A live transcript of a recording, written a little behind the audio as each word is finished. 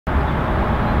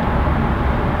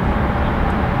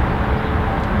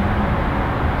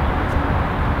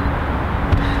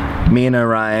Me and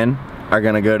Orion are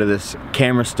gonna go to this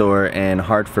camera store in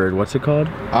Hartford. What's it called?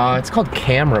 It's called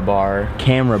Camera Bar.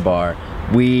 Camera Bar.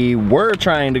 We were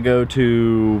trying to go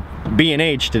to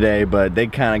B&H today, but they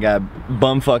kind of got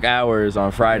bumfuck hours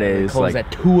on Fridays. Close like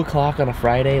at 2 o'clock on a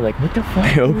Friday. Like, what the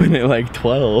fuck? They open at like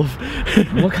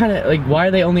 12. What kind of, like, why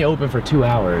are they only open for 2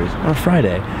 hours? On a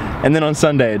Friday. And then on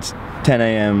Sunday it's 10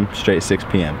 a.m. straight 6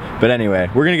 p.m. But anyway,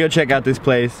 we're gonna go check out this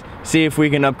place, see if we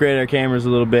can upgrade our cameras a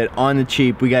little bit on the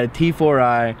cheap. We got a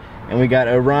T4i and we got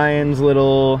Orion's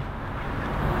little...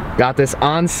 Got this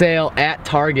on sale at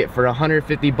Target for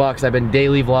 150 bucks. I've been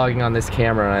daily vlogging on this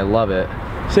camera and I love it.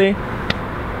 See?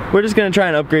 We're just gonna try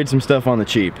and upgrade some stuff on the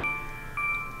cheap.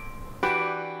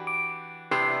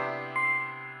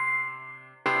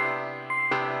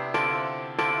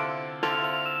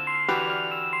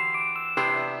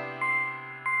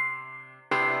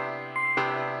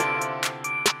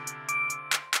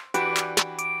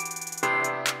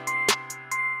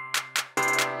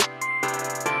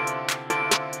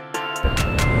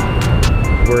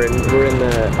 We're in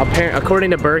the,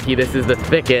 according to Burky, this is the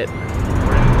thicket. And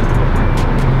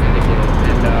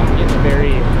it's a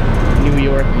very New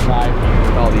York vibe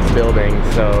with all these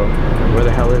buildings. So where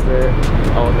the hell is it?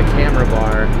 Oh, in the Camera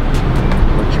Bar.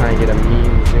 We'll try and get a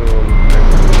mean zoom.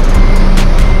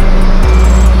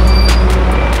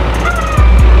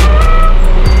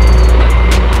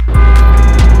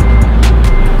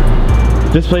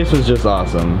 This place was just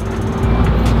awesome.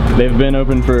 They've been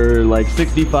open for like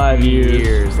 65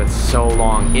 years. That's so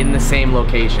long. In the same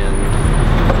location.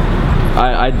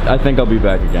 I think I'll be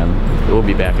back again. We'll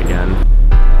be back again.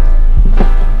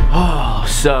 Oh,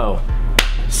 so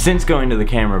since going to the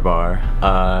Camera Bar,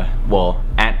 well,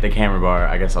 at the Camera Bar,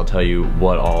 I guess I'll tell you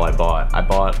what all I bought. I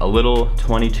bought a little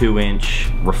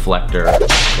 22-inch reflector.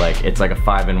 Like, it's like a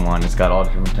 5-in-1. It's got all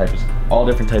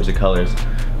different types of colors.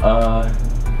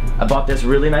 I bought this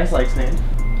really nice light stand.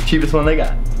 Cheapest one they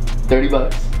got. 30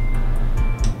 bucks.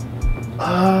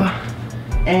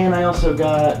 And I also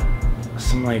got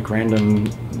some like random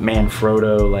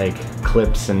Manfrotto like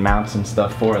clips and mounts and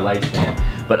stuff for a light stand.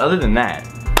 But other than that,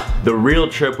 the real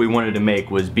trip we wanted to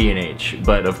make was B&H,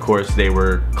 but of course they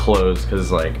were closed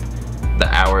because like the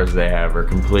hours they have are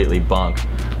completely bunk.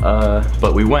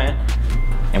 But we went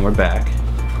and we're back,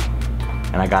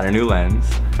 and I got a new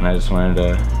lens, and I just wanted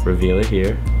to reveal it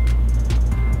here.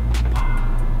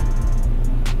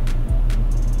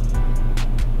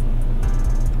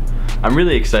 I'm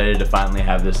really excited to finally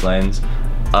have this lens.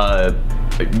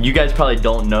 You guys probably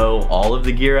don't know all of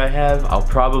the gear I have. I'll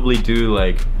probably do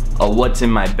like a what's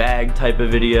in my bag type of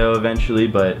video eventually,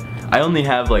 but I only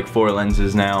have like 4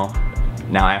 lenses now.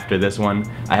 Now after this one,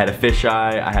 I had a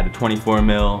fisheye, I had a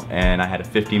 24mm, and I had a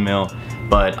 50mm,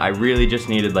 but I really just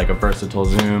needed like a versatile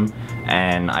zoom,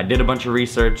 and I did a bunch of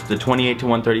research. The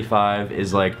 28-135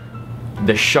 is like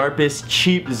the sharpest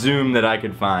cheap zoom that I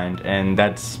could find, and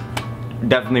that's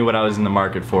definitely what I was in the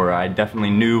market for. I definitely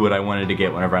knew what I wanted to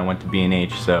get whenever I went to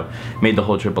B&H, so made the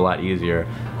whole trip a lot easier.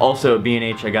 Also at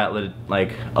B&H I got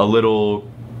like a little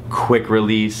quick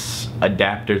release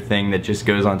adapter thing that just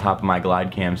goes on top of my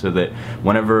glide cam so that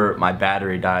whenever my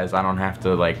battery dies I don't have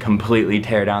to like completely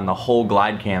tear down the whole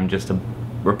glide cam just to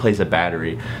replace a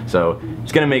battery. So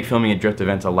it's gonna make filming at drift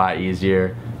events a lot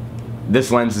easier. This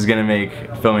lens is gonna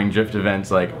make filming drift events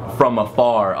like from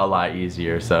afar a lot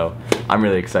easier, so I'm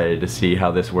really excited to see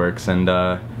how this works, and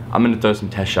I'm gonna throw some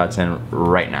test shots in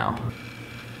right now.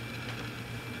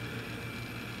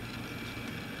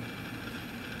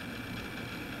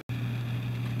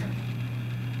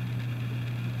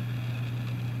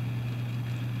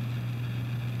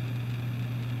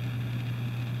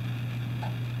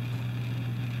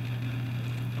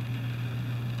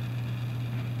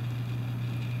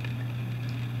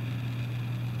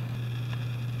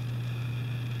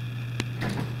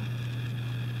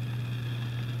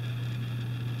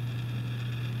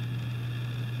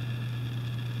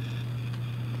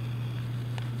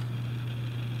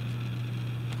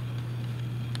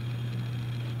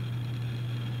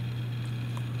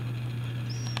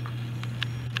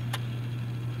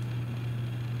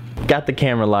 Got the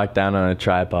camera locked down on a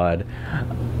tripod.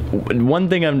 One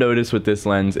thing I've noticed with this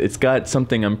lens, it's got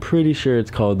something, I'm pretty sure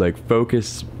it's called like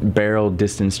focus barrel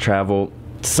distance travel,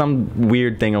 some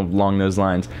weird thing along those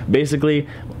lines. Basically,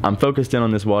 I'm focused in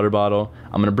on this water bottle.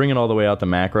 I'm gonna bring it all the way out the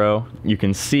macro. You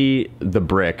can see the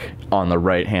brick on the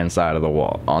right hand side of the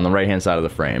wall, on the right hand side of the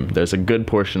frame. There's a good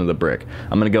portion of the brick.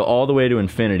 I'm gonna go all the way to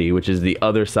infinity, which is the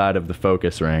other side of the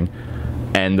focus ring,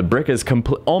 and the brick is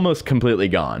almost completely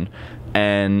gone.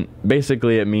 And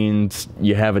basically it means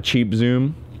you have a cheap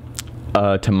zoom,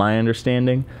 to my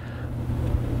understanding.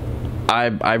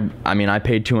 I mean, I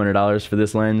paid $200 for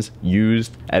this lens,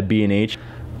 used at B&H.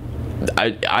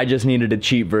 I just needed a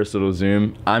cheap, versatile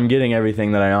zoom. I'm getting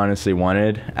everything that I honestly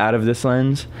wanted out of this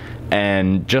lens,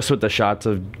 and just with the shots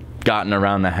I've gotten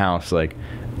around the house, like,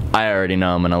 I already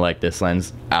know I'm gonna like this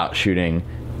lens out shooting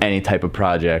any type of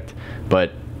project.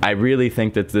 But I really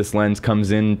think that this lens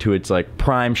comes into its like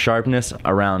prime sharpness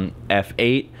around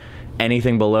f8.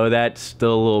 Anything below that,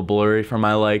 still a little blurry for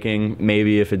my liking.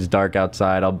 Maybe if it's dark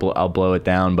outside, I'll blow it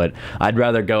down, but I'd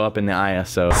rather go up in the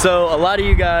ISO. So a lot of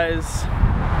you guys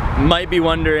might be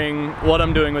wondering what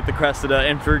I'm doing with the Cressida,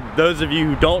 and for those of you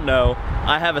who don't know,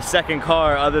 I have a second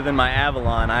car other than my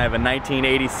Avalon. I have a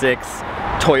 1986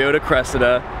 Toyota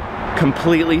Cressida,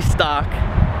 completely stock.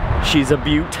 She's a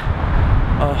beaut.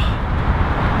 Oh.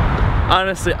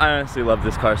 Honestly, I honestly love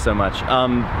this car so much.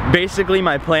 Basically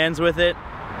my plans with it,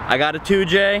 I got a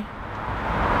 2J,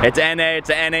 it's NA, it's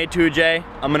an NA 2J.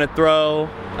 I'm gonna throw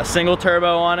a single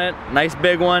turbo on it, nice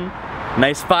big one,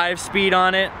 nice 5-speed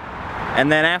on it,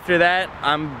 and then after that,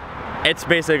 it's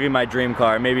basically my dream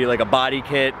car. Maybe like a body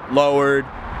kit, lowered,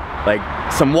 like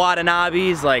some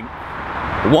Watanabes, like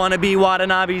wannabe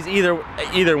Watanabes,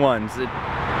 either ones.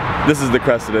 This is the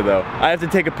Cressida though. I have to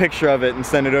take a picture of it and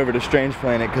send it over to Strange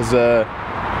Planet because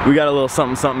we got a little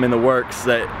something in the works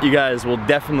that you guys will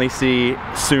definitely see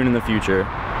soon in the future.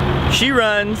 She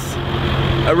runs.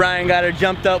 Orion got her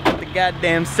jumped up with the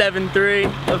goddamn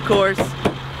 7.3, of course.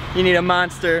 You need a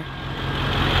monster.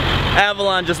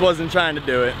 Avalon just wasn't trying to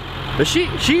do it. But she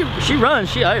runs,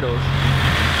 she idles.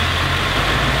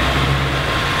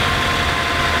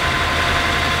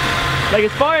 Like,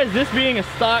 as far as this being a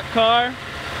stock car,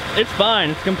 it's fine.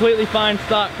 It's a completely fine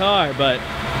stock car, but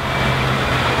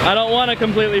I don't want a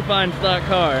completely fine stock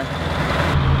car.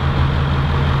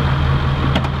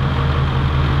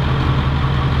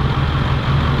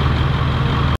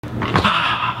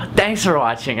 Thanks for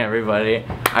watching, everybody.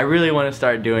 I really want to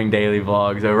start doing daily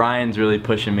vlogs. Orion's really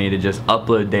pushing me to just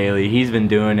upload daily. He's been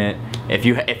doing it. If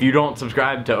you don't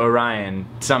subscribe to Orion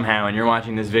somehow and you're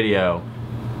watching this video,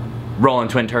 rolling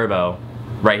twin turbo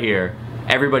right here.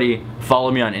 Everybody follow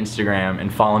me on Instagram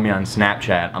and follow me on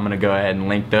Snapchat. I'm gonna go ahead and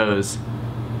link those.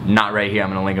 Not right here, I'm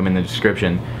gonna link them in the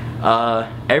description.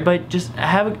 Everybody just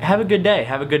have a good day,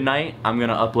 have a good night. I'm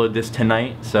gonna upload this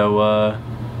tonight, so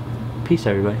peace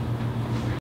everybody.